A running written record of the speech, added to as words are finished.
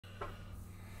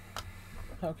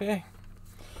Okay.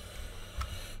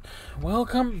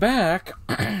 Welcome back.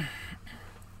 Ractim.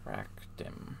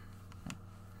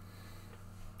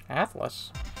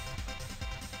 Atlas.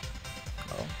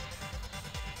 Oh.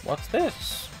 What's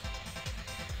this?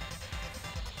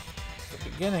 The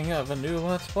beginning of a new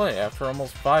Let's Play after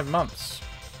almost 5 months.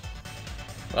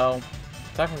 Well,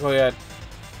 technically I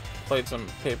played some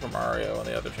Paper Mario on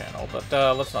the other channel, but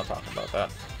let's not talk about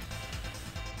that.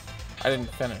 I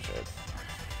didn't finish it.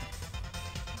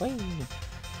 Whee!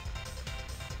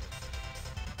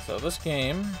 So this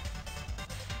game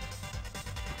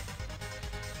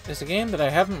is a game that I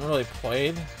haven't really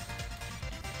played.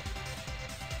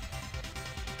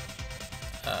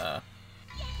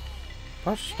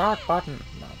 Push start button.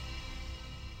 No.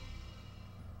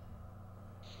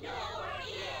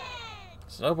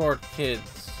 Snowboard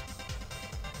Kids.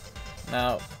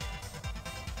 Now,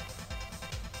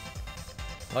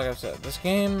 like I said, this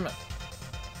game,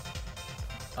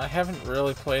 I haven't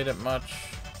really played it much.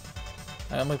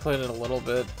 I only played it a little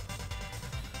bit.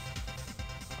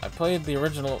 I played the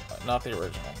original, not the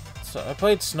original. So I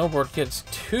played Snowboard Kids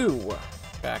 2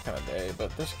 back in the day,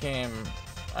 but this game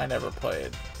I never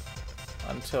played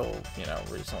until, you know,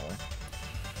 recently.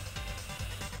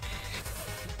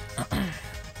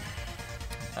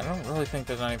 I don't really think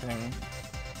there's anything.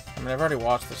 I mean, I've already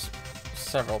watched this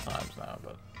several times now,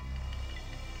 but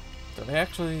do they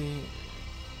actually?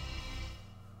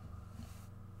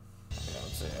 Okay,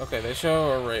 let's see. Okay, they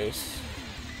show a race.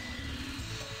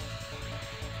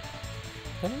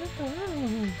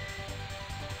 Interesting,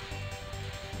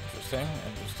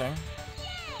 interesting.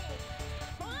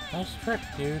 Nice trick,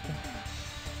 dude.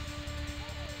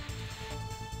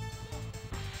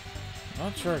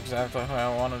 Not sure exactly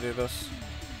how I want to do this.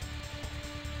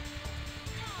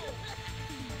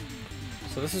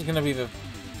 So this is gonna be the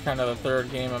kind of the third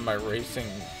game of my racing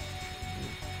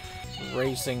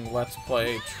Let's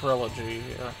Play trilogy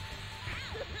here.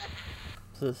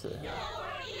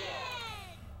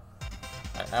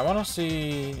 I want to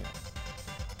see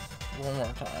one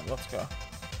more time. Let's go.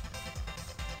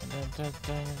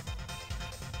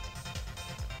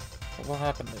 What will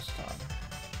happen this time?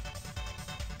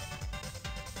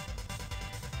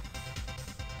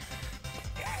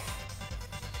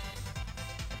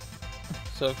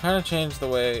 So it kind of changed the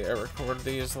way I record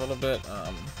these a little bit.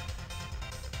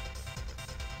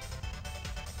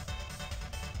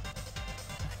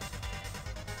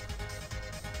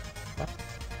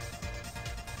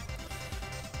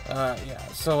 Yeah,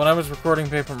 so when I was recording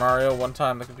Paper Mario, one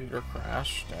time the computer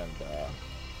crashed and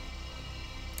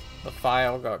the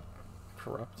file got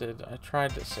corrupted. I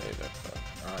tried to save it, but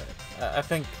alright. I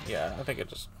think it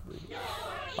just...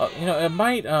 you know, it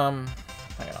might, hang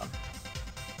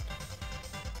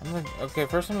on. Okay,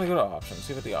 first I'm gonna go to options,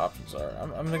 see what the options are.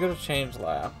 I'm gonna go to change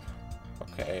lap.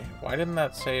 Okay, why didn't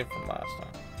that save from last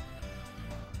time?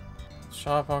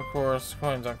 Shop on course,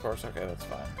 coins on course. Okay, that's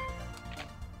fine.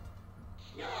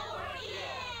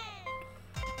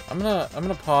 I'm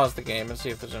gonna pause the game and see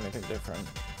if there's anything different.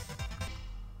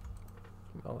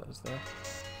 Well, is there?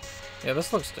 Yeah,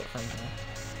 this looks different. Yeah.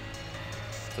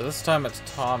 So this time it's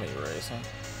Tommy racing.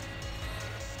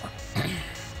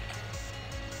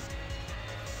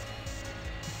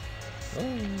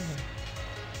 Ooh,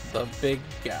 the big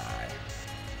guy.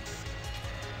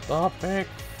 The big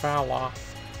fella.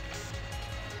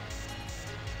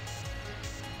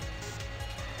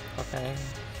 Okay,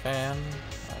 fan.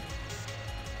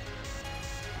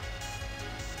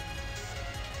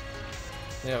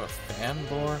 We have a fan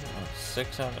board? Oh,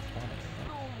 6 out of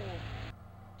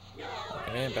 20.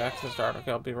 Okay, back to the start.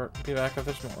 Okay, I'll be back if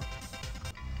there's more.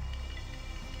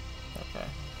 Okay.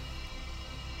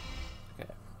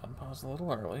 Okay, unpause a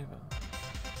little early, but...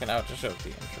 Okay, now it just shows the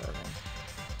intro again.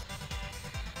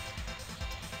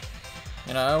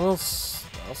 You know,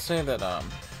 I'll say that,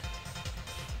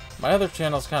 my other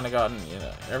channel's kind of gotten, you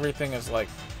know, everything is like...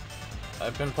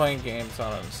 I've been playing games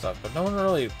on it and stuff, but no one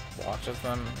really watches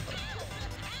them.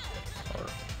 Or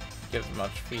gives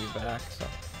much feedback, so...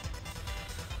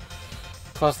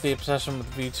 Plus the obsession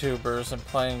with VTubers and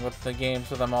playing with the games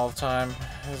with them all the time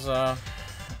is, I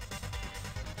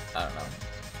don't know.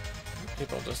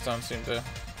 People just don't seem to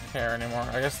care anymore.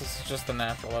 I guess this is just the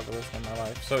natural evolution of my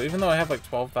life. So even though I have like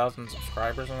 12,000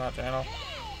 subscribers on that channel,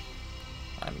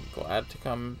 I'm glad to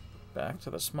come back to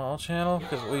the small channel,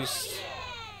 because at least,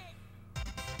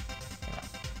 you know,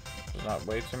 there's not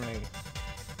way too many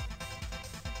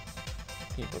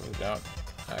people who don't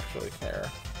actually care.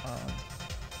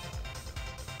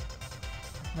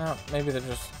 No, maybe they're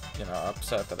just, you know,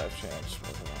 upset that I've changed.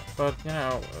 But, you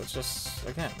know, it's just,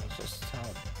 again, it's just how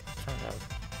it turned out.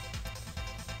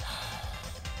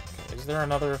 Okay, Is there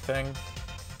another thing?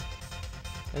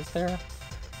 Is there?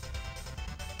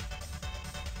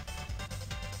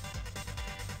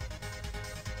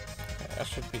 Okay, I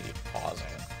should be pausing.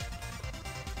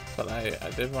 But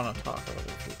I did want to talk about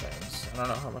a few things. I don't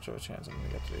know how much of a chance I'm going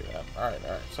to get to do that. Alright.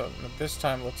 So this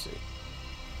time, let's see.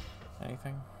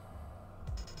 Anything?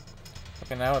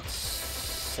 Okay, now it's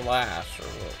Slash, or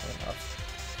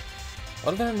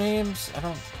what are their names? I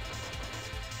don't...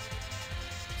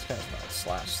 This guy's not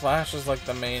Slash. Slash is like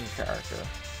the main character.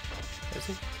 Is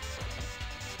he?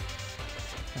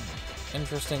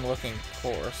 Interesting looking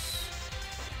course.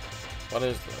 What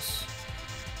is this?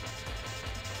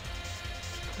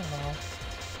 I don't know.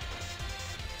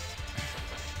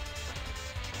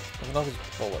 Look at all these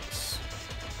bullets.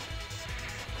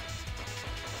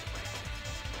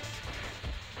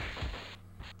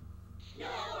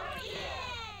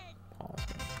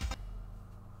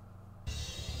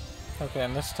 Okay,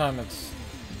 and this time it's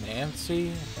Nancy.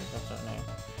 I think that's her name.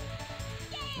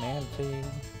 Nancy.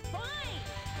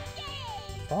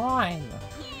 Fine.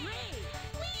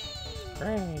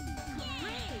 Great.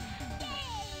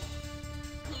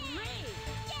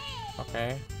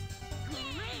 Okay.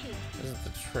 This is the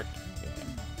trick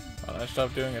game. Oh, I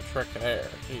stopped doing a trick there.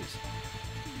 Jeez.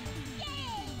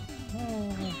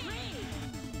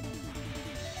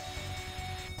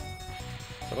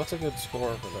 So what's a good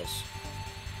score for this?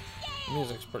 The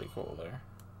music's pretty cool there.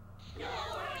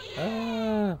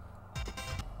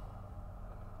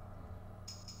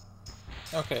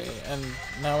 Okay, and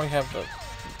now we have the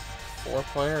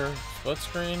 4-player split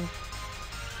screen.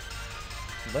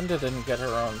 Linda didn't get her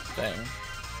own thing.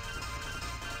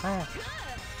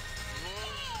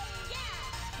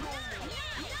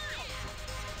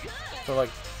 So,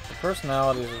 like, the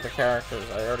personalities of the characters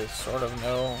I already sort of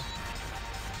know.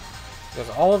 Because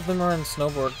all of them are in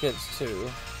Snowboard Kids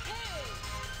too.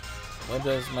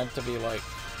 Linda is meant to be like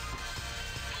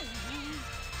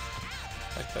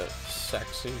the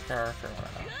sexy character. I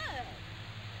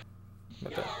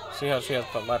don't know. But see how she has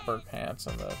the leopard pants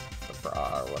and the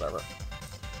bra or whatever.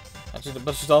 And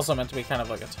but she's also meant to be kind of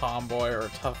like a tomboy or a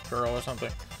tough girl or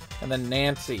something. And then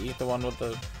Nancy, the one with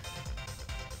the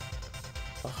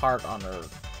heart on her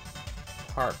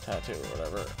heart tattoo or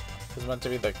whatever, is meant to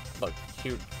be the like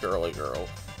cute girly girl.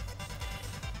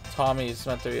 Tommy's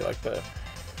meant to be like the,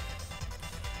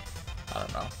 I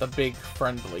don't know, the big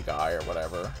friendly guy or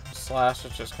whatever. Slash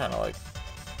is just kind of like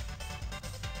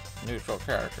neutral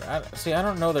character. I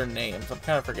don't know their names. I'm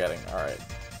kind of forgetting. Alright.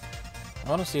 I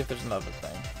want to see if there's another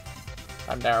thing.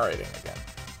 I'm narrating again.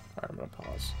 Alright, I'm going to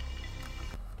pause.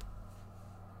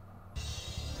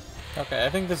 Okay, I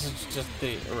think this is just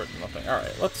the original thing.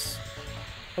 Alright, let's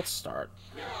start.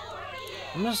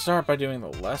 I'm going to start by doing the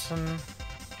lesson.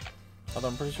 Although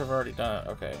I'm pretty sure I've already done it.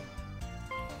 Okay.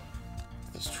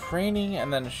 There's training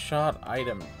and then shot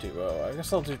item duo. I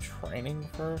guess I'll do training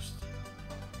first.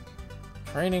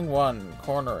 Training 1,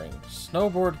 cornering.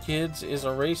 Snowboard Kids is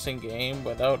a racing game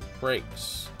without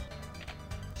brakes.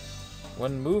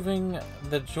 When moving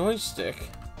the joystick,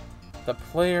 the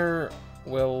player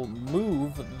will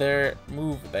move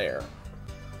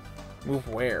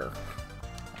where?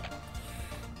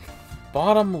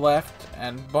 Bottom left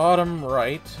and bottom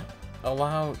right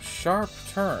allow sharp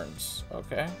turns,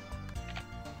 okay?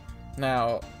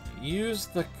 Now, use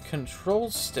the control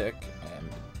stick and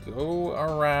go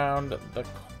around the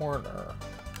corner.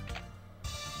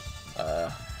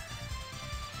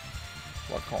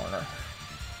 What corner?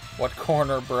 What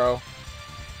corner, bro?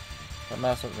 Don't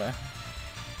mess with me.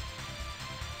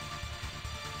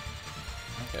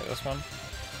 Okay, this one.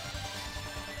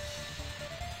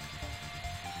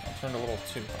 I turned a little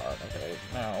too hard. Okay,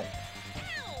 now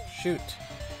shoot.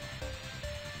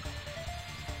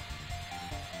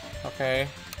 Okay.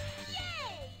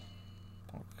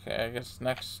 Okay, I guess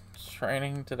next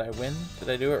training. Did I win? Did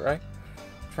I do it right?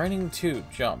 Training 2,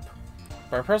 jump.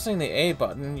 By pressing the A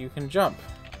button, you can jump.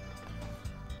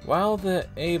 While the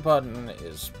A button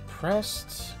is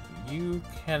pressed, you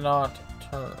cannot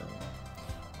turn.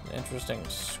 Interesting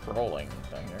scrolling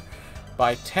thing here.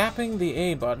 By tapping the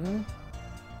A button,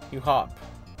 you hop.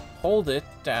 Hold it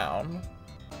down,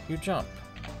 you jump.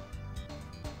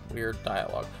 Weird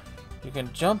dialogue. You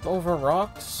can jump over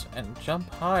rocks and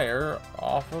jump higher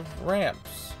off of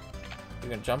ramps. You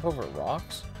can jump over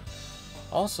rocks?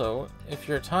 Also, if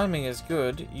your timing is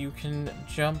good, you can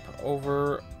jump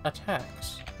over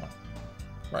attacks. Oh,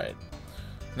 right.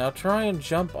 Now try and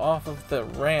jump off of the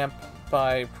ramp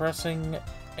by pressing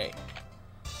A.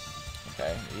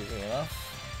 Okay, easy enough.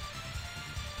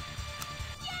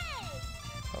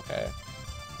 Okay.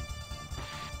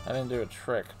 I didn't do a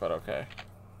trick, but okay.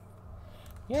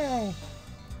 Yay!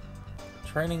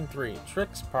 Training 3.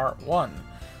 Tricks Part 1.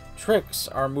 Tricks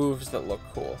are moves that look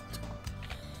cool.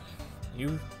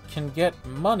 You can get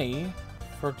money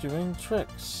for doing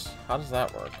tricks. How does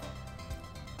that work?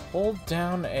 Hold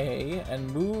down A and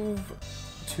move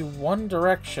to one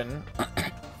direction,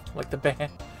 like the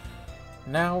band.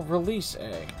 Now release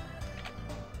A.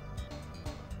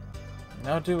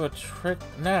 Now do a trick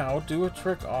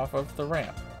off of the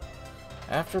ramp.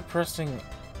 After pressing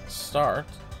start,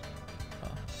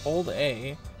 hold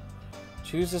A,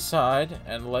 choose a side,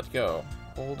 and let go.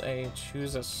 Hold A,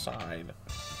 choose a side.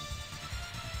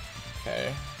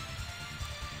 Okay.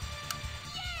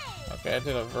 Okay, I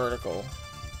did a vertical.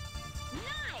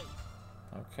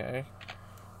 Okay.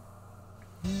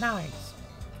 Nice.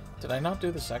 Did I not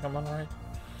do the second one right?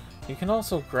 You can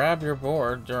also grab your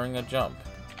board during a jump.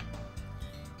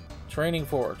 Training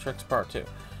 4, Tricks Part 2.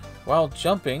 While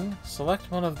jumping,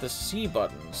 select one of the C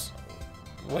buttons.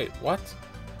 Wait, what?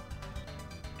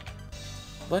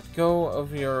 Let go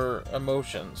of your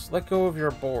emotions. Let go of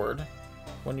your board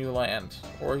when you land,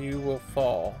 or you will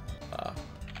fall.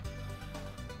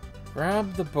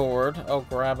 Grab the board. Oh,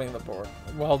 grabbing the board.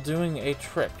 While doing a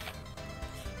trick.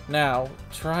 Now,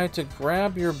 try to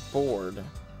grab your board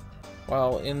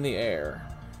while in the air.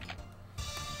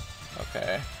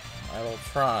 Okay. I will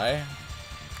try.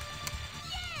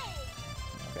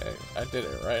 Okay, I did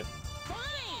it, right?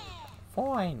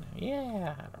 Fine.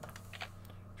 Yeah.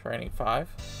 Training 5.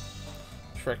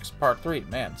 Tricks Part 3.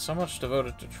 Man, so much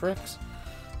devoted to tricks.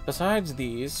 Besides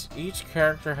these, each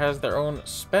character has their own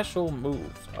special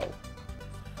moves. Oh.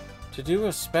 To do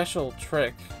a special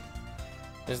trick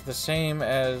is the same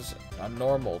as a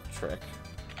normal trick,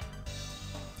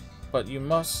 but you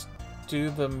must do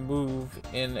the move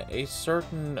in a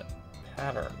certain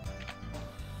pattern.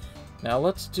 Now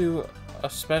let's do a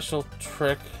special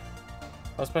trick.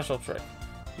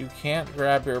 You can't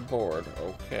grab your board.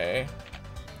 Okay.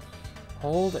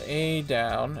 Hold A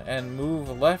down and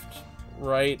move left,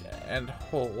 right, and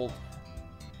hold.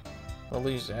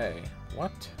 Release A.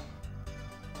 What?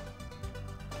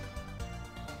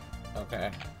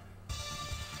 Okay.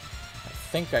 I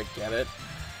think I get it.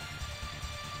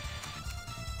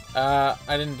 I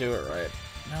didn't do it right.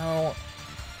 No.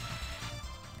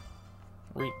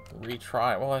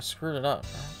 Retry. Well, I screwed it up.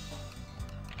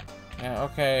 Yeah,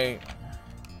 okay.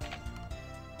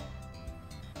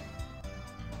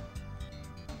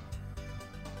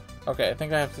 Okay, I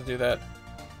think I have to do that.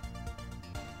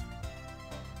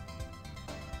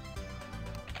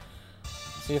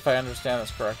 See if I understand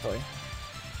this correctly.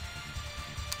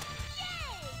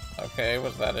 Okay,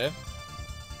 was that it?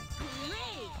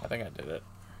 I think I did it.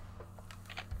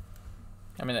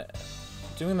 I mean,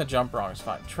 doing the jump wrong is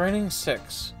fine. Training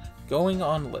 6. Going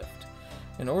on lift.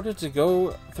 In order to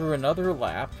go through another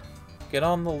lap, get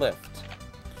on the lift.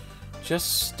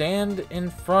 Just stand in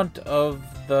front of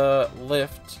the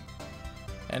lift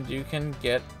and you can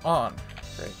get on.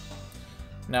 Great.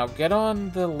 Now get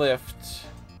on the lift.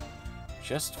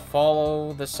 Just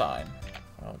follow the sign.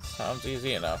 Well, it sounds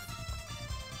easy enough.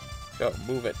 Go,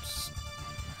 move it.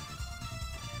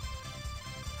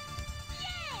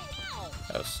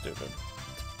 That was stupid.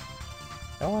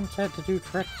 No one said to do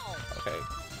tricks. Okay,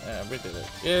 yeah, we did it.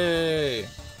 Yay!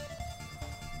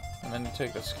 And then you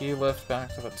take the ski lift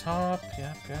back to the top.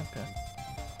 Yep.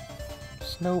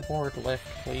 Snowboard lift,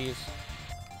 please.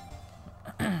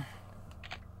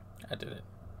 I did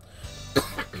it.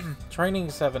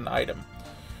 Training 7 item.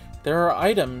 There are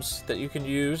items that you can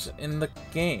use in the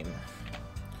game.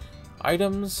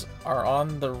 Items are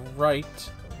on the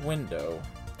right window.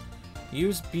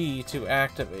 Use B to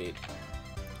activate.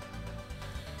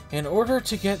 In order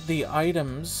to get the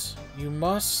items, you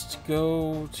must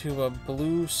go to a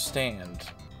blue stand.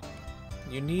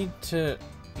 You need to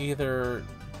either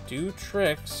do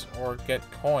tricks or get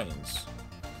coins.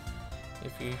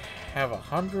 If you have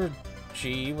 100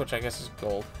 G, which I guess is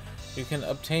gold, you can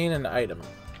obtain an item.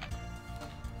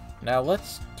 Now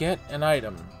let's get an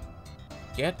item.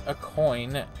 Get a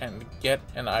coin and get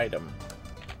an item.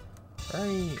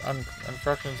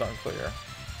 Instructions unclear.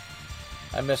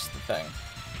 I missed the thing.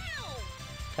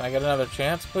 Can I get another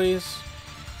chance, please?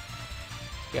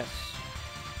 Yes.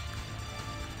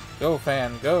 Go,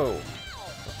 fan, go!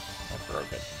 I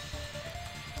broke it.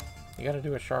 You gotta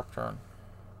do a sharp turn.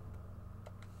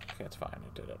 Okay, it's fine,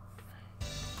 I did it.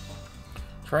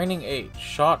 Training 8,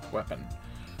 shot weapon.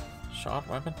 Shot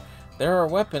weapon? There are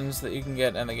weapons that you can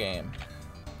get in the game.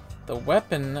 The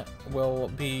weapon will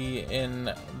be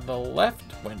in the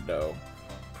left window.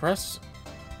 Press...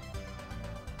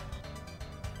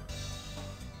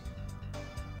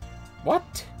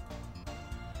 What?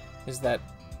 Is that...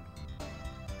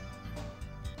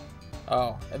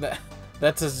 Oh,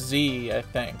 that's a Z, I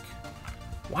think.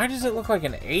 Why does it look like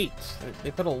an 8?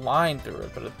 They put a line through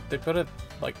it, but they put it,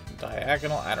 like,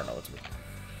 diagonal? I don't know what's weird.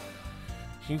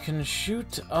 You can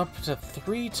shoot up to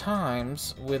 3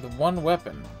 times with one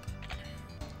weapon.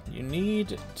 You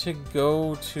need to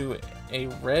go to a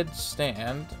red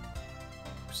stand,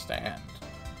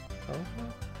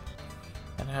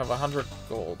 and have 100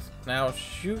 gold. Now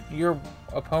shoot your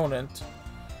opponent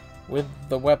with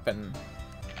the weapon.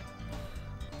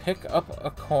 Pick up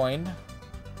a coin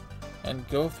and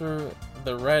go through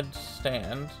the red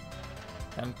stand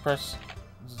and press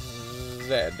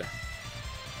Z.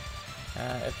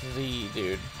 It's Z,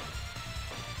 dude.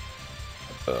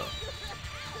 Oh,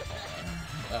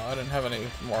 I didn't have any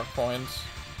more coins.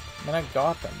 I mean, I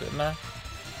got them, didn't I?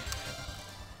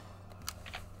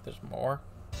 There's more.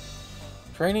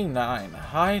 Training 9.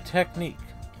 High technique.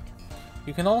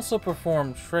 You can also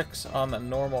perform tricks on the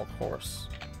normal course.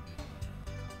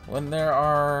 When there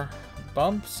are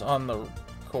bumps on the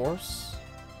course,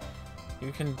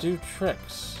 you can do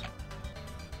tricks,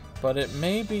 but it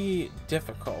may be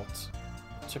difficult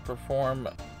to perform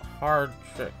hard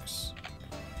tricks.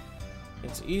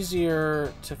 It's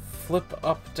easier to flip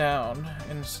up down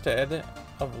instead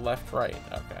of left right.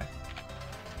 Okay.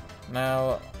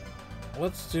 Now,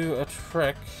 let's do a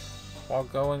trick while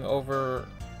going over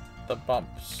the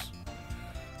bumps.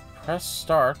 Press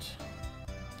start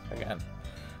again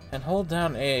and hold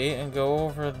down A and go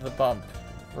over the bump.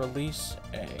 Release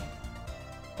A.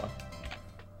 What?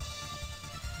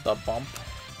 The bump.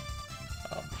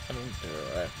 Oh, I didn't do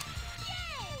it right.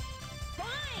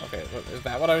 Okay, is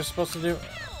that what I was supposed to do?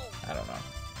 I don't know.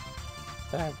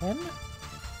 Did I win?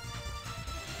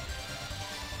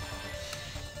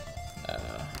 I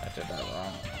did that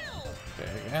wrong.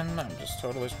 Okay, again, I'm just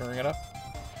totally screwing it up.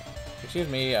 Excuse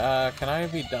me, can I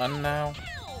be done now?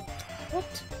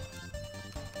 What?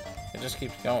 It just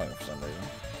keeps going for some reason.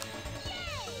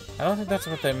 I don't think that's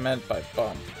what they meant by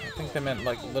bump. I think they meant,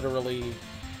 like, literally...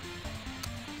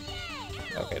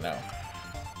 Okay, no.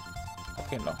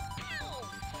 Okay, no.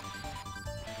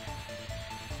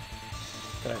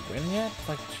 Did I win yet?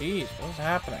 Like, jeez, what's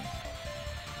happening?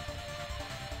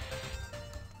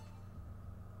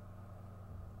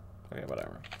 Okay,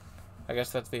 whatever. I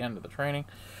guess that's the end of the training.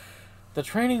 The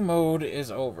training mode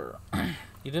is over.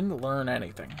 You didn't learn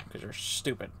anything, because you're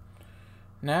stupid.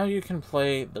 Now you can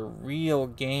play the real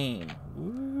game.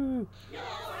 Woo!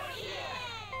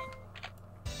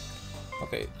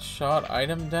 Okay, shot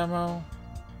item demo.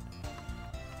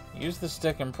 Use the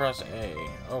stick and press A.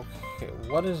 Okay,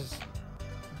 what is...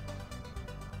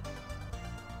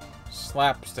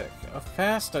 Slapstick. A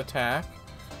fast attack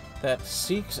that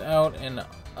seeks out an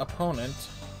opponent.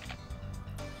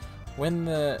 When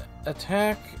the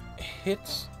attack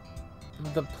hits,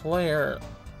 the player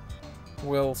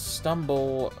will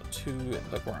stumble to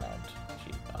the ground.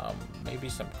 Gee, maybe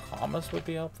some commas would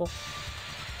be helpful.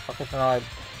 Okay, no,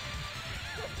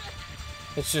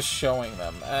 it's just showing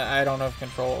them. I don't have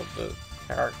control of the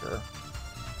character.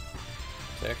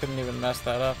 See, I couldn't even mess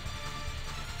that up.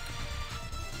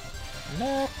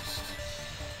 Next.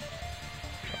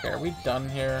 Okay, are we done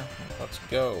here? Let's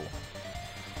go.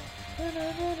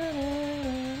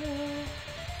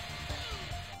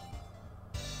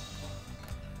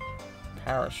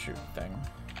 Parachute thing.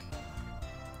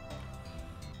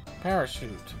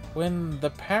 Parachute. When the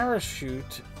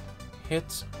parachute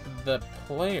hits the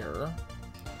player,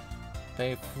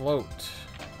 they float.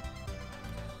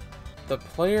 The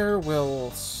player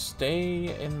will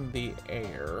stay in the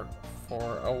air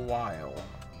for a while.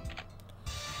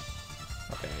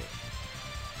 Okay.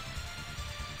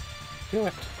 Do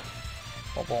it.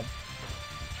 Boom, boom.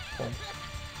 Boom.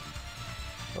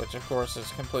 Which, of course,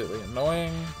 is completely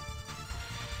annoying.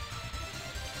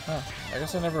 Huh. I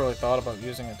guess I never really thought about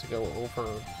using it to go over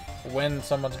when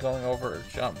someone's going over a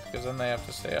jump, because then they have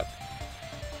to stay up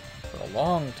for a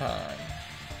long time.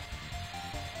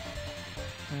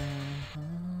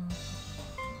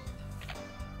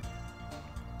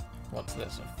 What's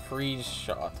this? A freeze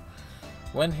shot.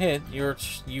 When hit,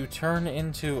 you turn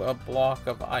into a block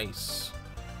of ice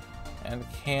and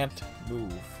can't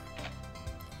move.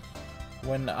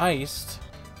 When iced,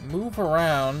 move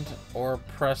around or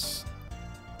press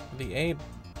the A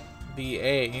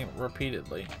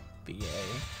repeatedly. The A.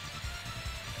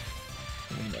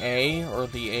 I mean A or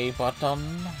the A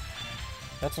button.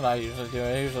 That's what I usually do.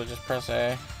 I usually just press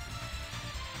A.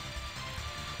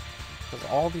 Because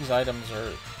all these items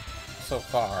are, so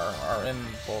far, are in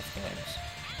both games.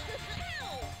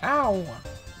 Ow!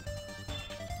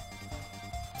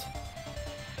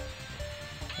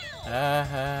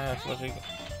 That's what you...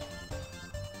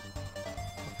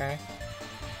 Okay.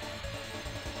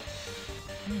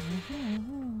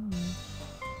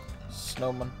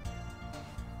 Snowman.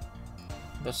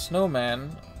 The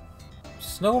snowmen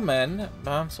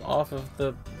bounce off of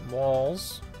the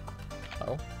walls.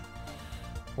 Oh.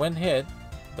 When hit,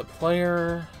 the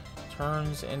player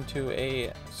turns into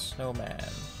a snowman.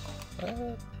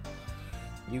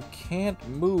 You can't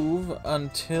move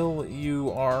until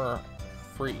you are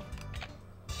free.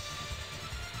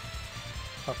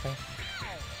 Okay.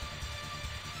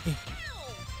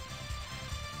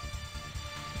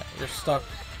 You're stuck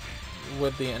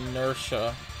with the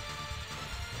inertia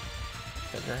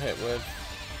that you're hit with.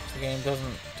 The game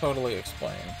doesn't totally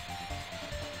explain.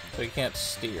 So you can't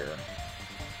steer.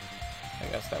 I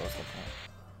guess that was the point.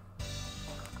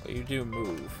 But you do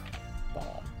move.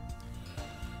 Bomb.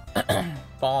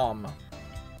 Bomb.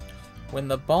 When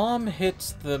the bomb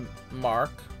hits the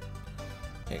mark,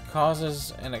 it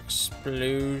causes an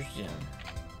explosion.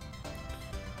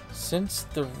 Since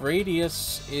the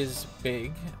radius is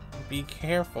big, be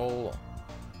careful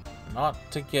not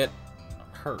to get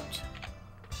hurt.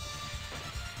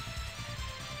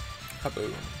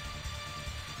 Kaboom.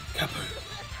 Kaboom.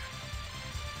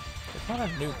 It's not a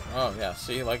nuke. Oh, yeah,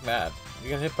 see, like that. You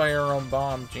get hit by your own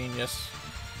bomb, genius.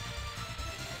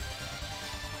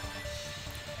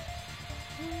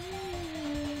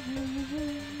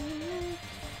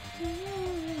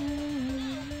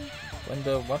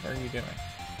 Window, what are you doing?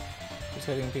 Just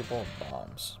hitting people with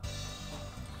bombs.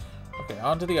 Okay,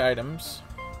 on to the items.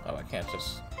 Oh, I can't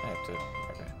just... I have to...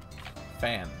 Okay.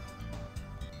 Fan.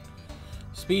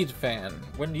 Speed fan.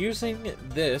 When using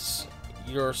this,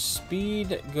 your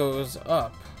speed goes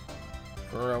up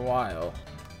for a while.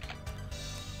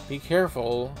 Be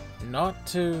careful not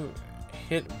to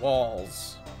hit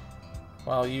walls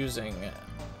while using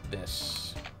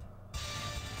this.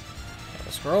 The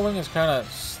scrolling is kind of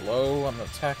slow on the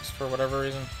text for whatever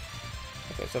reason.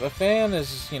 Okay, so the fan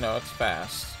is, you know, it's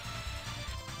fast.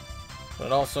 But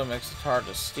it also makes it hard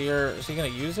to steer. Is he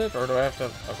going to use it, or do I have to...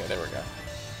 Okay, there we go.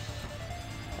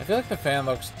 I feel like the fan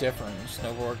looks different in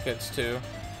Snowboard Kids too.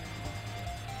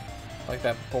 Like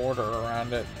that border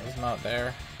around it is not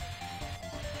there.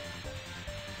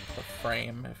 The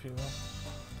frame, if you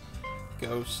will.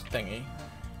 Ghost thingy.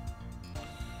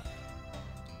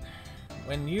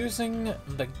 When using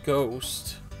the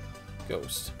ghost,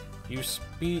 you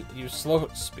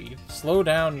slow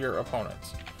down your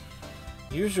opponents.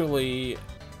 Usually,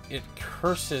 it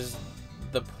curses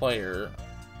the player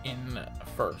in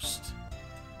first.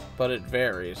 But it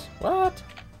varies. What?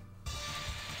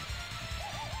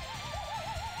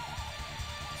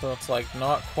 So it's like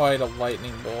not quite a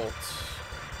lightning bolt.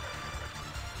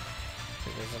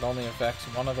 Because it only affects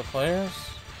one of the players?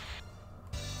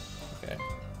 Okay.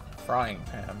 Frying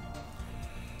pan.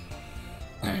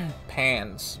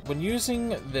 Pans. When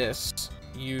using this,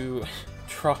 you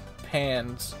drop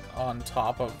pans on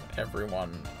top of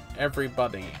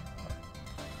everybody.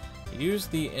 Use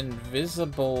the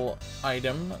invisible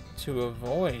item to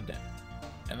avoid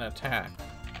an attack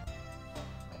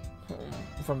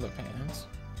from the pans.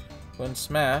 When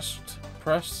smashed,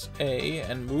 press A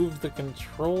and move the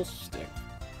control stick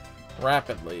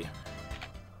rapidly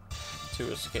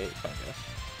to escape, I guess.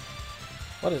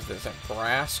 What is this, a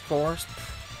grass course?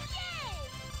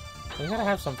 You gotta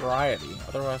have some variety,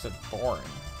 otherwise it's boring.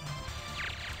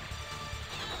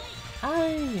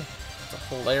 Hi! It's a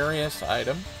hilarious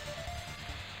item.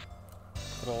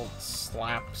 Little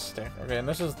slapstick. Okay, and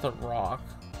this is the rock.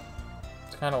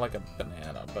 It's kind of like a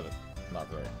banana, but it's not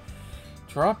very.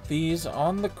 Drop these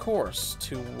on the course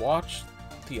to watch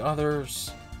the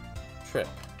others trip.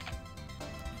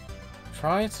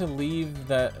 Try to leave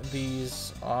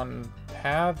these on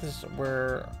paths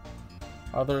where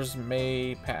others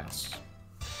may pass.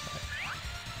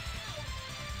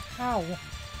 Ow!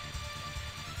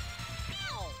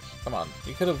 Come on,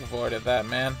 you could have avoided that,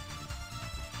 man.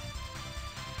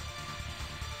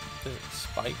 Does it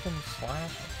spike and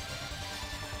slash?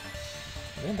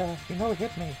 Linda, you know it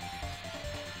hit me.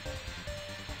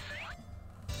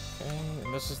 Okay,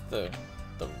 and this is the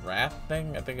rat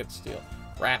thing? I think it's steel.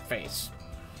 Rat face.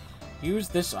 Use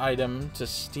this item to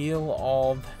steal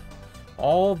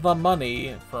all the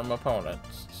money from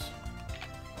opponents.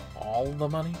 All the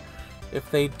money?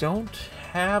 If they don't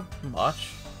have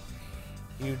much,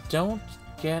 you don't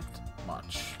get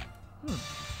much.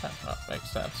 That makes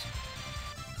sense.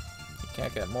 You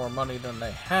can't get more money than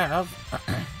they have.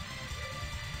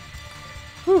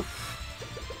 Whew.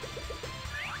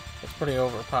 It's pretty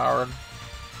overpowered.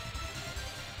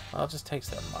 Well, it just takes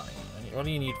their money. What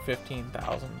do you need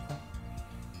 15,000?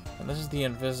 And this is the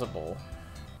invisible.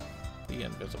 The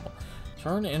invisible.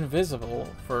 Turn invisible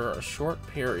for a short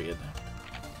period.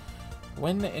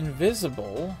 When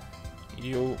invisible,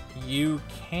 you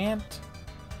can't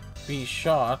be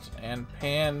shot, and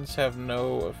pans have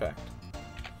no effect.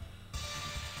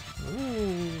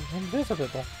 Ooh, invisible.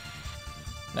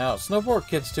 Now, Snowboard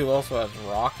Kids 2 also has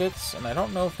rockets, and I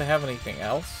don't know if they have anything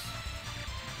else.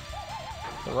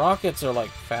 The rockets are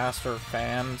like faster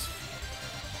fans,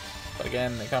 but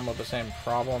again, they come with the same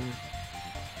problem.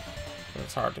 But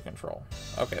it's hard to control.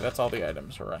 Okay, that's all the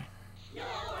items, hooray.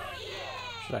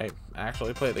 Should I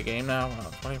actually play the game now?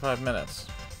 25 minutes.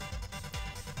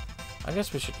 I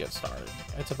guess we should get started.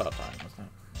 It's about time, isn't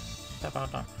it? It's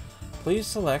about time. Please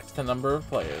select the number of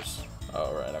players.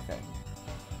 Oh, right, okay.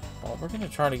 Well, we're going to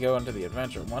try to go into the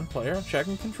adventure. One player,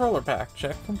 checking controller pack.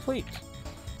 Check complete.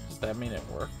 Does that mean it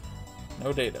worked?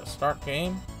 No data. Start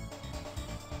game.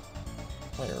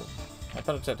 Player. I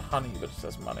thought it said honey, but it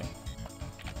says money.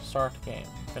 Start game.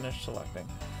 Finish selecting.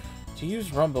 To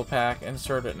use Rumble Pack,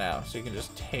 insert it now. So you can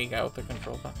just take out the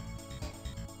control pack.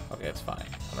 Okay, it's fine.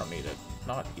 I don't need it.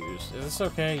 Not used. Is this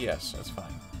okay? Yes, it's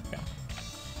fine. Okay.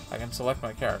 I can select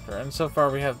my character. And so far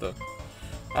we have the...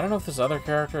 I don't know if there's other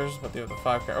characters, but they have the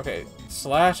 5 characters. Okay,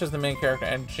 Slash is the main character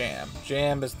and Jam.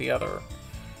 Jam is the other.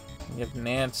 You have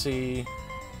Nancy,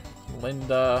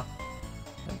 Linda,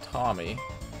 and Tommy.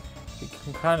 You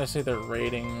can kind of see their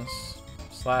ratings.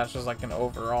 Slash is like an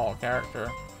overall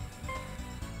character.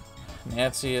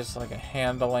 Nancy is like a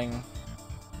handling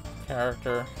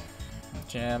character.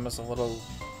 Jam is a little...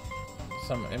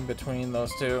 some in between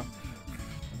those two.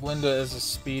 Linda is a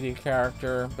speedy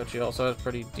character, but she also has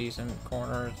pretty decent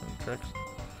corners and tricks.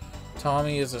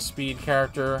 Tommy is a speed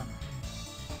character.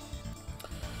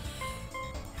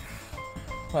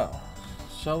 Well,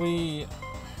 shall we...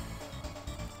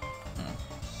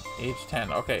 Age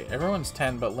 10. Okay, everyone's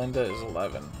 10, but Linda is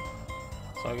 11.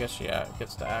 So I guess she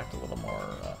gets to act a little more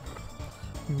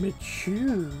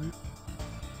mature.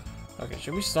 Okay,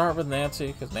 should we start with Nancy?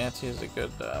 Because Nancy is a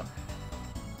good...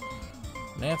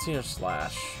 Nancy or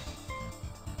Slash?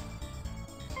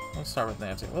 Let's start with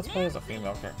Nancy. Let's play as a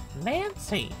female character.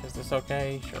 Nancy! Is this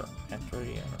okay? Sure.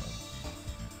 Entry.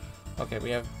 Okay,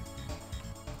 we have...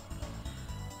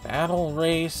 Battle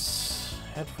race.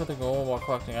 Head for the goal while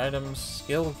collecting items.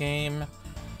 Skill game.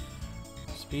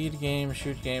 Speed game,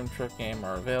 shoot game, trick game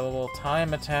are available.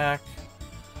 Time attack.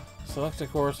 Select a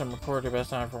course and record your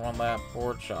best time for 1 lap.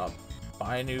 Board shop.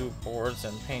 Buy new boards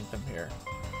and paint them here.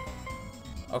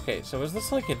 Okay, so is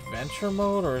this like adventure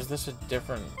mode, or is this a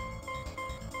different...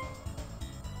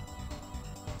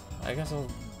 I guess I'll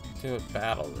do a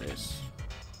battle race.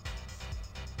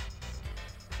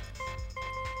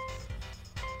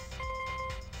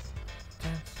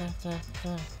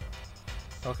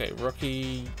 Okay,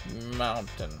 Rookie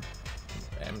Mountain.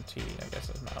 MT, I guess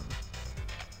is Mountain.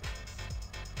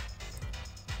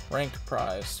 Ranked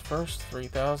prize. First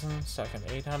 3,000, second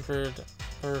 800,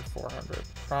 third 400.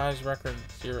 Prize record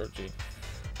 0G.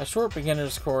 A short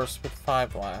beginner's course with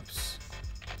 5 laps.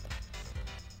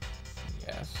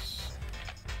 Yes.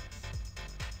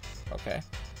 Okay.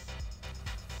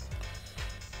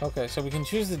 Okay, so we can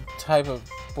choose the type of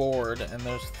board, and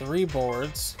there's 3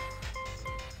 boards.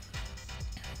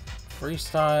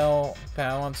 Freestyle,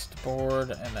 balanced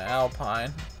board, and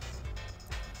alpine.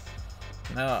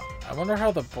 Now, I wonder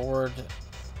how the board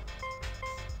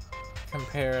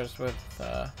compares with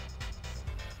the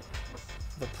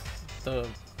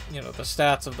you know, the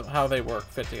stats of how they work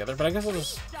fit together. But I guess I'll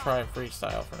just try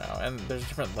freestyle for now. And there's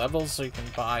different levels, so you can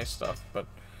buy stuff. But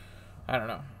I don't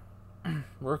know.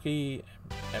 Rookie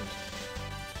and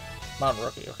not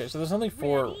rookie. Okay, so there's only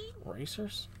 4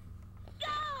 racers.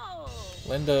 Go!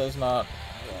 Linda is not.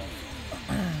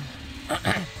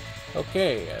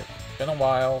 Okay, it's been a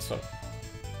while, so.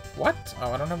 What?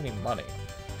 Oh, I don't have any money.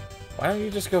 Why don't you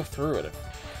just go through it?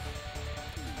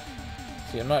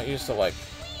 See, I'm not used to, like...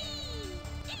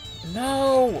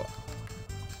 No!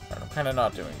 Alright, I'm kind of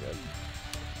not doing good.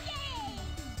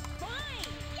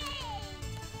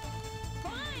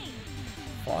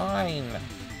 Fine.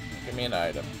 Give me an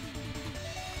item.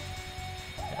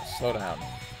 Yeah, slow down.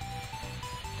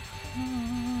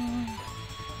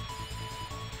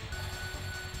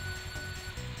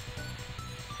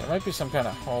 There might be some kind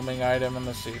of homing item in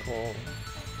the sequel.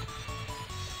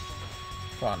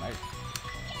 Come on,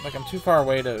 I'm too far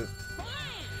away to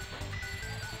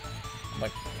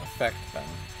like affect them.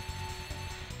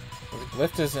 The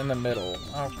lift is in the middle.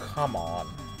 Oh, come on.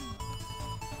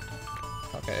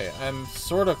 Okay, I'm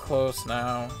sort of close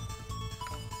now.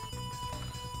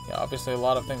 Yeah, obviously a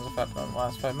lot of things have happened in the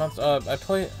last 5 months. I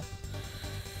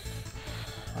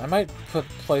might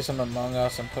play some Among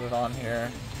Us and put it on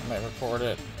here. I might record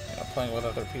it, you know, playing with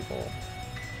other people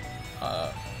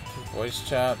through voice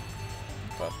chat.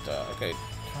 But, okay.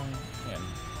 Come in.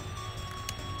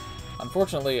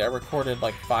 Unfortunately, I recorded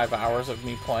like 5 hours of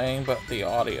me playing, but the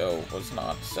audio was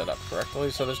not set up correctly,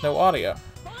 so there's no audio.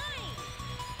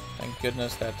 Thank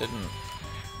goodness that didn't...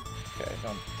 Okay,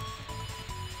 don't...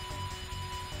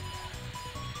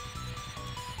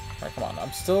 Alright, come on.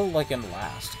 I'm still, like, in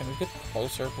last. Can we get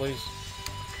closer, please?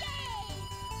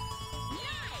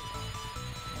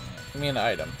 Give me an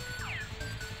item.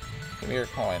 Give me your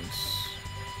coins.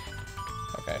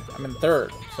 Okay, I'm in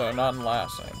third, so I'm not in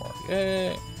last anymore.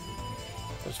 Yay!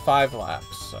 There's 5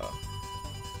 laps, so...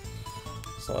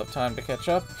 Still have time to catch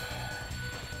up.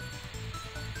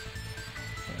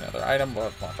 Another item.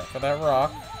 Watch out for that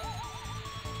rock.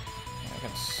 I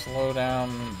can slow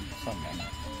down something.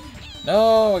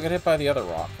 No! I got hit by the other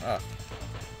rock. Ah.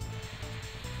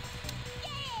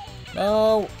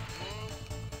 No!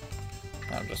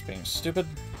 I'm just being stupid.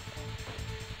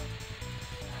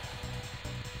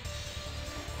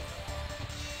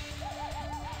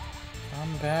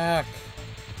 Come back.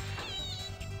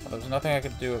 Well, there's nothing I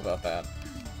could do about that.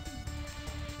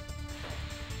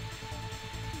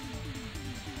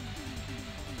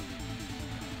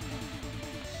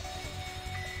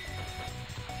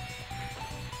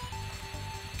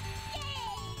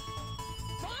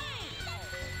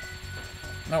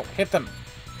 No, hit them.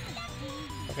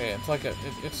 Okay, it's like a,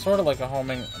 it's sort of like a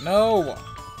homing. No,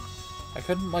 I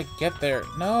couldn't like get there.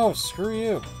 No, screw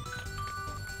you.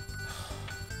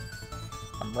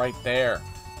 I'm right there.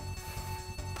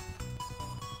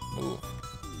 Move.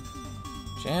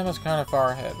 Jam is kind of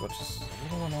far ahead, which is a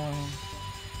little annoying.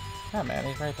 Yeah, man,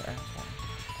 he's right there.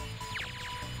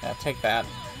 Yeah, take that.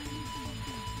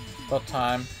 About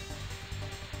time.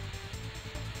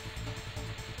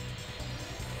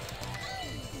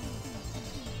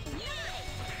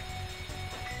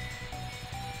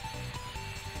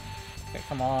 Okay,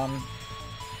 come on.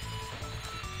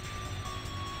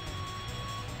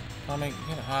 Let me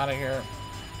get out of here.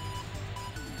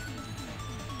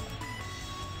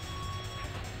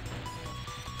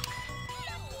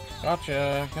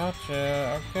 Gotcha,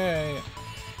 gotcha. Okay.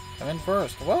 I'm in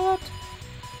first. What?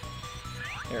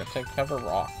 Here, take cover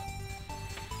rock.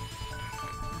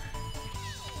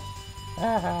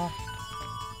 Ah.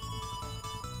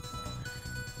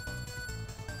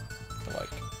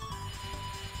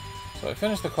 So I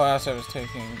finished the class I was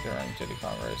taking during Diddy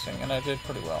Kong Racing, and I did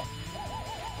pretty well.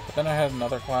 But then I had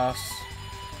another class,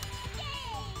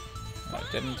 and I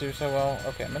didn't do so well.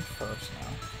 Okay, I'm in first now.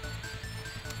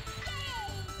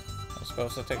 I was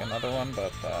supposed to take another one,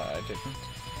 but I didn't.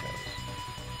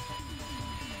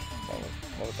 Because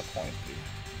what would the point be?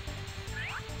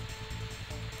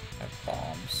 I have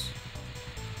bombs.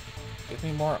 Give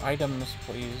me more items,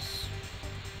 please.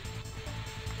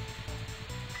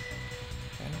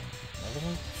 I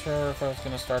wasn't sure if I was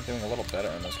going to start doing a little better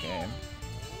in this game.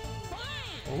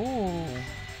 Ooh.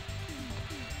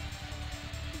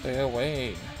 Stay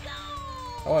away.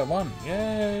 Oh, I won.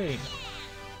 Yay!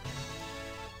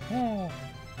 Oh.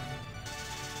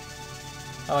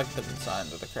 I like the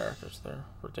designs of the characters. They're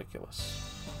ridiculous.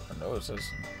 Their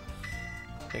noses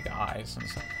and big eyes and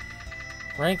stuff.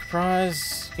 Rank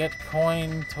prize, get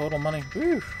coin, total money.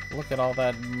 Woo! Look at all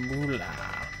that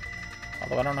moolah.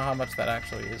 Although I don't know how much that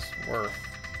actually is worth.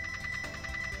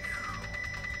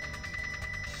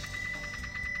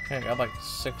 Okay, I got like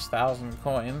 6,000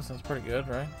 coins. That's pretty good,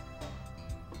 right?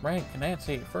 Rank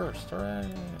Nancy first. Hooray!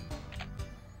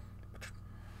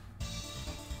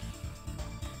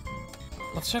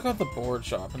 Let's check out the board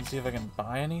shop and see if I can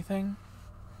buy anything.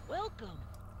 Welcome.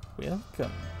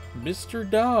 Welcome, Mr.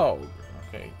 Dog.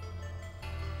 Okay.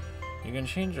 You can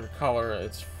change your color.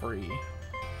 It's free.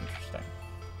 Interesting.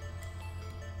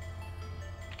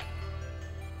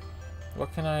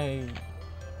 What can I...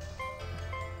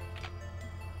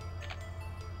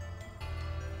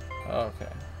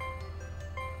 Okay.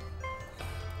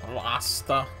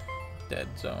 Lasta. Dead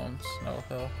Zone. Snow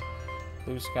Hill.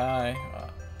 Blue Sky.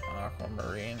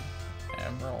 Aquamarine.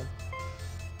 Emerald.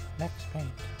 Next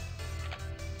paint.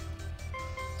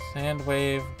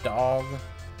 Sandwave. Dog.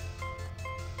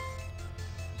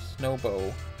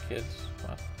 Snowboard Kids.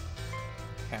 What?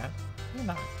 Cat? You're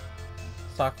not.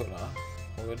 Sakura.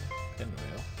 Wood.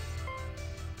 Pinwheel.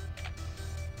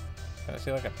 Can I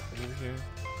see like a preview?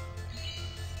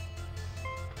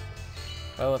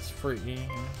 Well, it's free.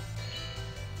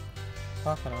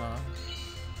 Sakura.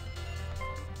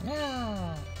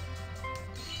 Yeah.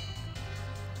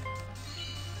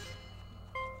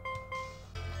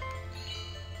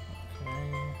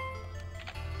 Okay.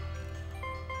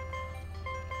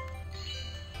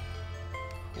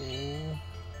 Cool.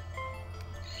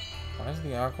 Why is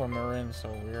the aquamarine so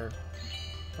weird?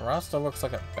 The Rasta looks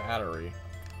like a battery.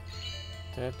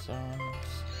 Dead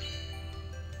zones.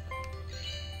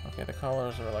 Okay, the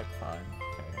colors are like fine.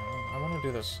 Okay, I want to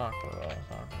do this Sakura.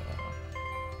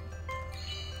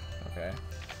 Okay,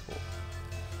 cool.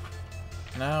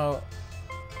 Now,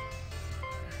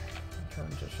 return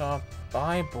to shop.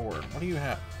 Buy board. What do you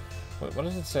have? Wait, what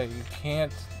does it say? You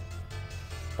can't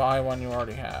buy one you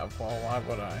already have. Well, why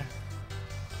would I?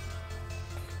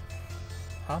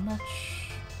 How much?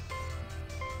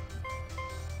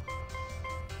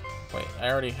 Wait, I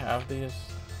already have these.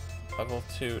 Level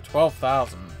 2.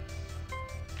 12,000.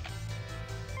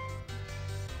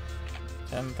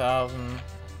 10,000.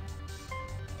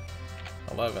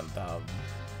 11,000.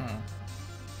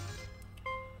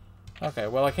 Okay,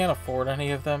 well, I can't afford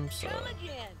any of them, so...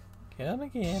 Come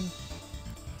again.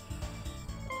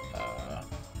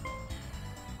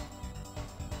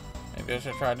 Maybe I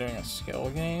should try doing a skill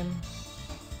game?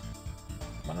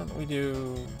 Why don't we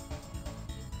do...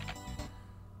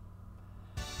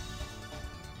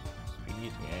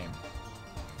 Speed game.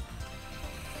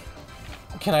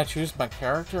 Can I choose my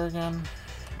character again?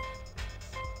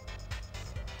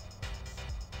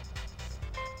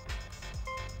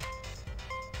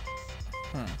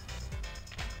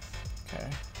 Okay.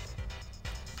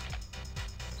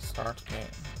 Start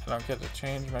game. I don't get to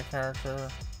change my character,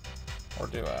 or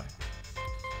do I?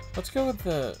 Let's go with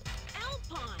the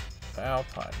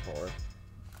Alpine board.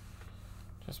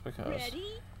 Just because.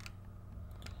 Ready?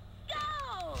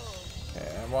 Go! Okay,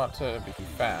 I want to be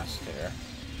fast here.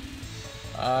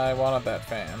 I wanted that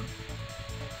fan.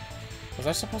 Was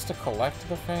I supposed to collect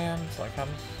the fans? Like, how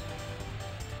does...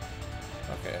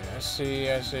 Okay, I see,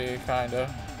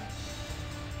 kinda.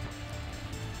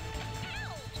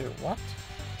 Dude, what?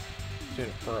 Dude,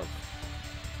 it broke.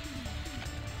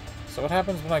 So what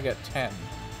happens when I get 10?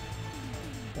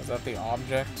 Is that the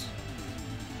object?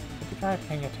 Maybe try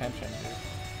paying attention, dude.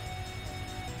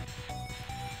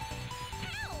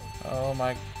 Oh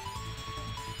my...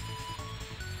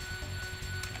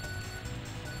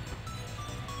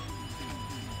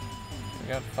 We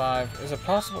got 5. Is it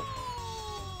possible...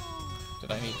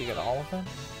 Did I need to get all of them?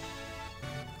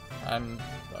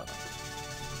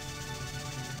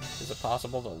 Is it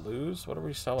possible to lose? What are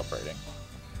we celebrating?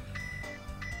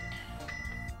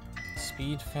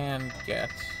 Speed fan get.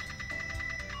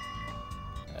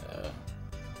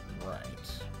 Right.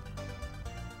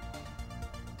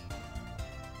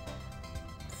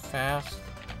 Fast.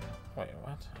 Wait,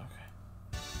 what? Okay.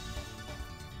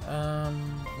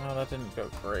 No, that didn't go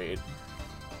great.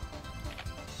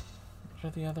 What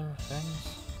are the other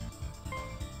things?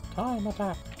 Time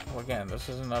attack. Well, again, this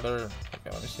is another...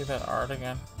 Okay, let me see that art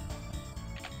again.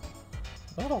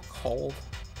 A little cold.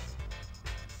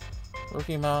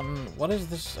 Rookie Mountain. What is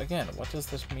this again? What does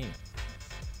this mean?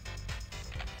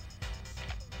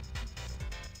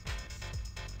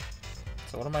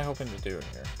 So what am I hoping to do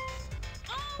here?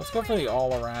 Let's go for the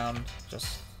all around,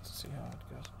 just to see how it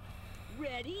goes.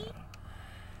 Ready?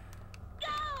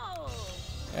 Go!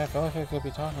 Yeah, I feel like I could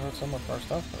be talking about some of our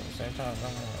stuff, but at the same time,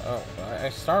 oh, I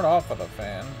start off with a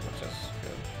fan, which is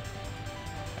good,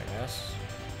 I guess.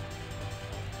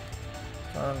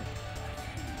 Turn.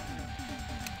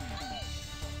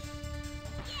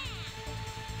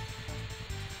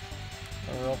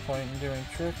 No real point in doing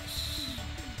tricks.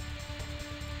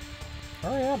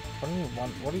 Hurry up! What do you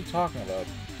want? What are you talking about?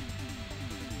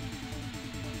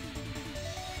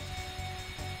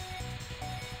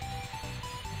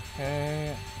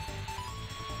 Okay.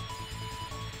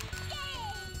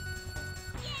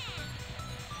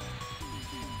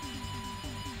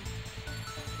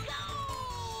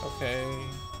 Okay.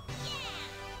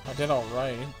 I did all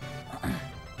right.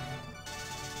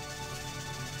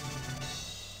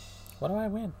 What do I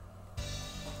win?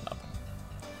 Nothing.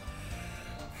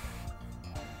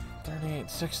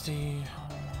 3860.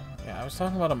 Yeah, I was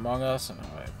talking about Among Us, and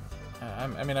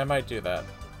I mean, I might do that.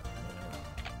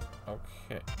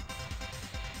 Okay.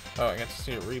 Oh, I get to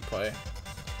see a replay.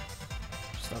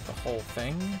 Just not the whole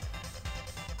thing.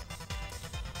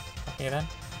 Okay then.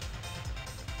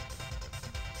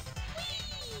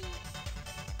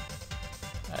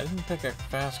 I didn't pick a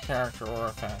fast character or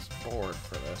a fast board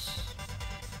for this.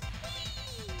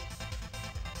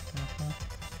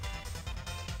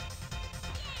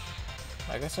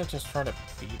 I guess I just try to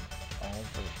beat all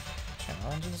the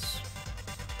challenges.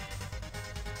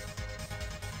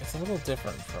 It's a little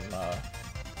different from the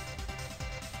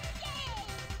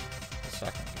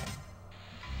second game.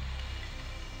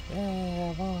 Yeah,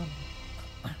 I won.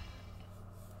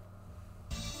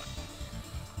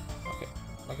 Okay,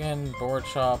 again, board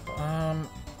shop.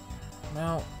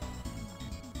 Now,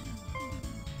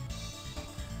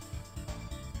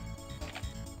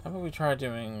 How about we try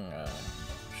doing a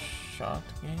shot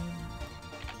game?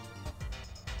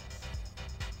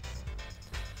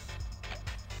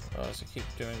 Otherwise, I keep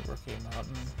doing Rookie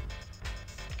Mountain.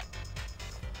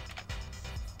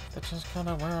 That's just kind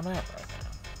of where I'm at right now.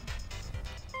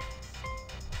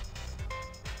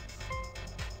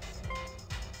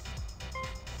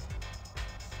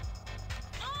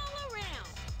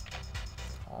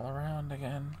 All around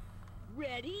again.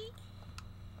 Ready?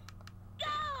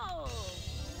 Go!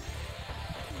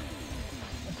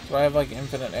 Do I have like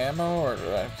infinite ammo, or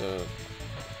do I have to...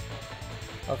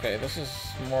 Okay, this is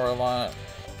more a lot...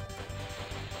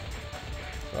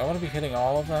 Do I want to be hitting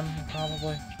all of them,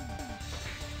 probably?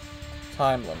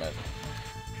 Time limit.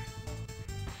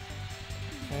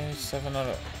 Okay, 7 out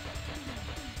of...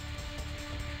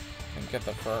 And get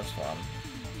the first one.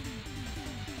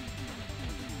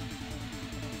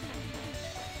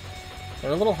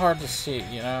 They're a little hard to see,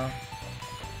 you know?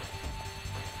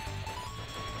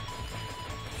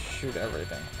 Shoot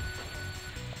everything.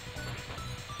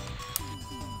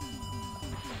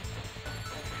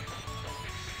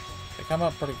 They come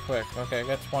up pretty quick. Okay, I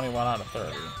got 21 out of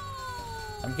 30.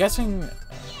 I'm guessing... if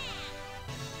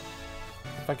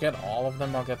I get all of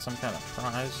them, I'll get some kind of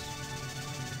prize.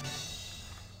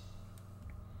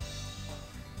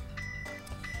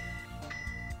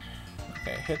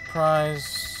 Okay, hit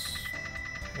prize.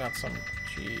 Got some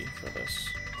G for this.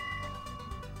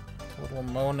 Total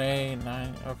Monet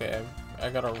 9. Okay, I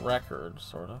got a record,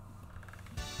 sort of.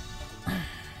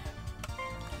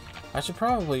 I should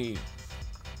probably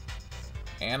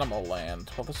Animal Land.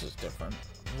 Well, this is different.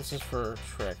 This is for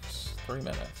tricks. 3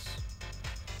 minutes.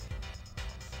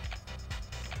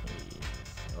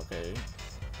 Okay.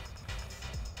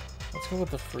 Let's go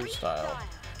with the freestyle.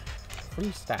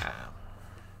 Freestyle.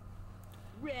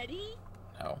 Ready?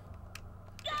 No.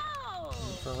 Go!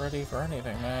 We're ready for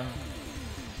anything, man.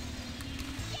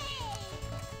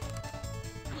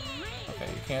 Okay,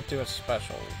 you can't do a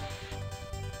special.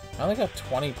 I only got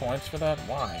 20 points for that?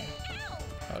 Why?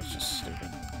 That was just stupid.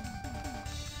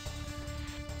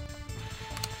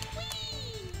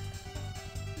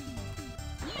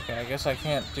 Okay, I guess I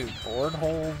can't do board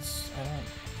holds. I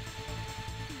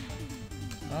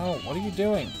don't... No, what are you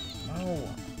doing? No.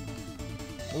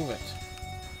 Move it.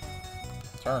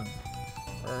 Turn.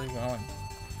 Where are you going?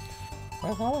 Where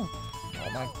are you going? Oh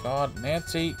my god,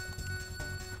 Nancy!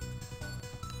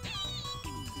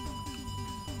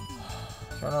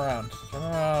 Turn around. Turn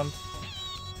around.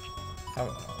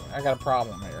 I got a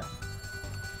problem here.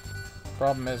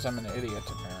 Problem is I'm an idiot,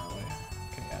 apparently.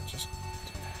 Okay, yeah, just do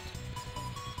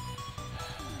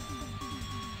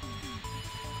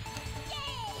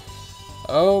that.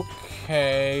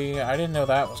 Okay, I didn't know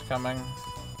that was coming.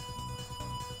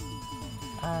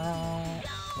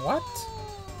 What?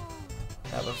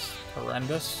 That was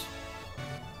horrendous.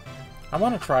 I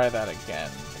want to try that again,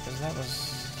 because that was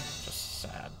just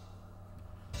sad.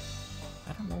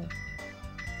 I don't know.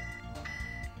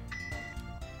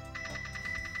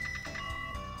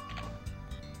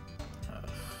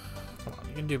 Come on,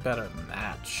 you can do better than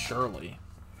that, surely.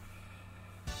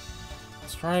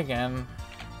 Let's try again.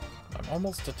 I'm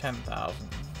almost to 10,000.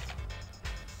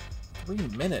 3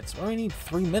 minutes? What do I need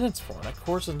 3 minutes for? That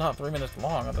course is not 3 minutes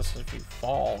long, unless if you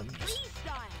fall, you just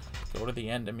go to the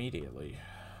end immediately.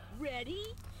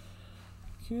 Ready?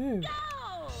 Cute. Go!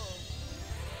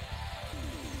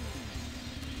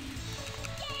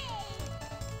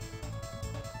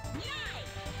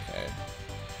 Okay.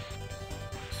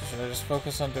 So should I just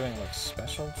focus on doing, like,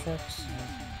 special tricks?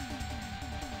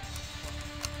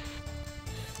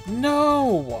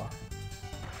 No!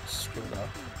 Screwed up.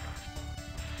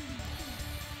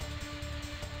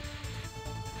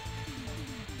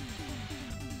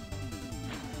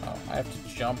 Oh, I have to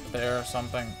jump there or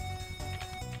something.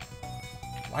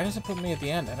 Why does it put me at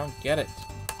the end? I don't get it.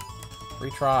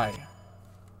 Retry.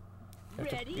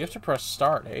 You have to press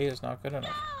start. A is not good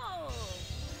enough.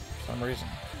 For some reason.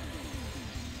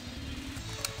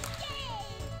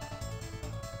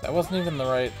 That wasn't even the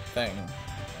right thing. Oh,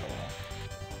 well.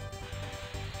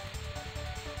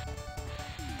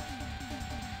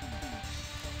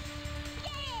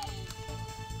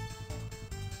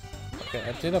 Okay,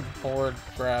 I did a board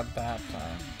grab that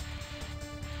time.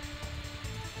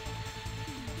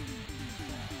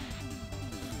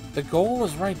 The goal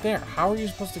was right there. How are you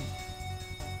supposed to...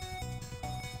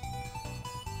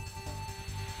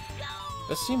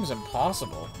 This seems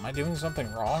impossible. Am I doing something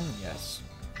wrong? Yes.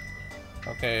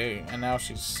 Okay, and now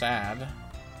she's sad.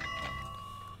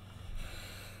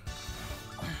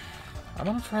 I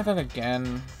want to try that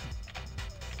again.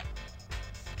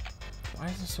 Why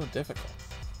is this so difficult?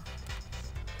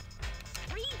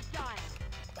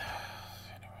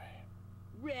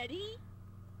 Ready?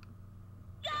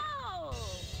 Go!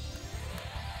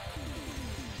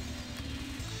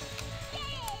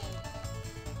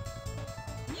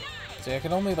 Nice! See, I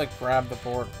can only, like, grab the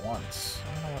board once.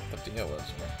 I don't know what the deal is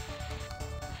here.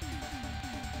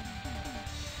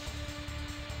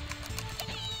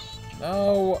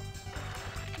 No!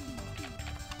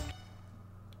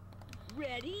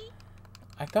 Ready?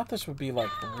 I thought this would be,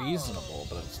 like, reasonable,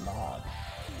 but it's not.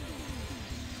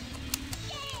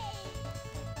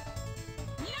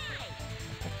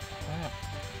 Crap.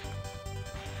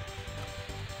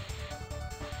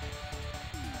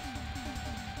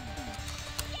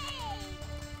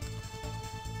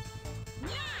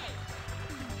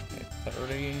 Okay,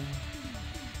 30.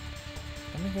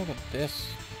 Let me go with this.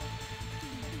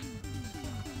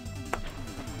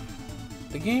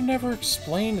 The game never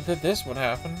explained that this would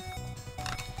happen.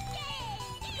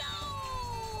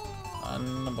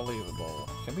 Unbelievable.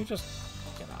 Can we just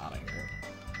get out of here?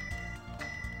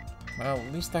 Well,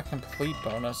 at least that complete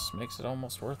bonus makes it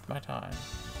almost worth my time.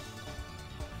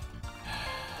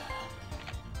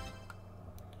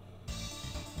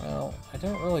 Well, I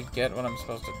don't really get what I'm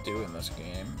supposed to do in this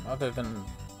game, other than...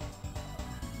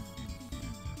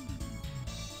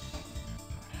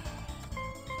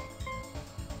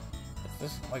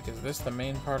 is this the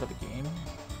main part of the game?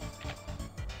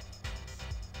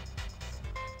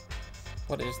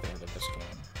 What is there to this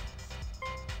game?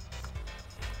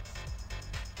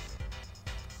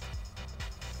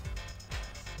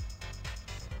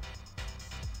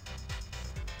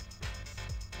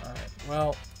 Alright,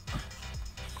 well...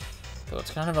 Though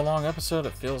it's kind of a long episode,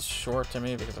 it feels short to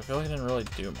me because I feel like I didn't really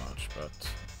do much, but...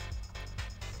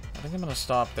 I think I'm gonna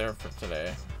stop there for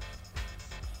today.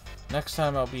 Next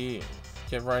time I'll be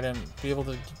able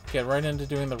to get right into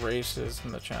doing the races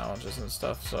and the challenges and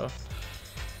stuff, so...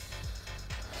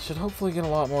 Should hopefully get a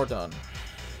lot more done.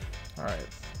 Alright,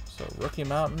 so Rookie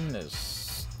Mountain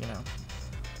is, you know,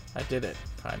 I did it,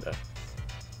 kinda.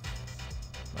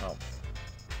 Well,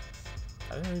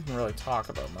 I didn't even really talk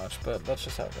about much, but that's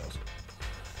just how it goes.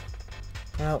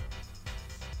 Well,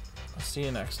 I'll see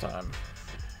you next time.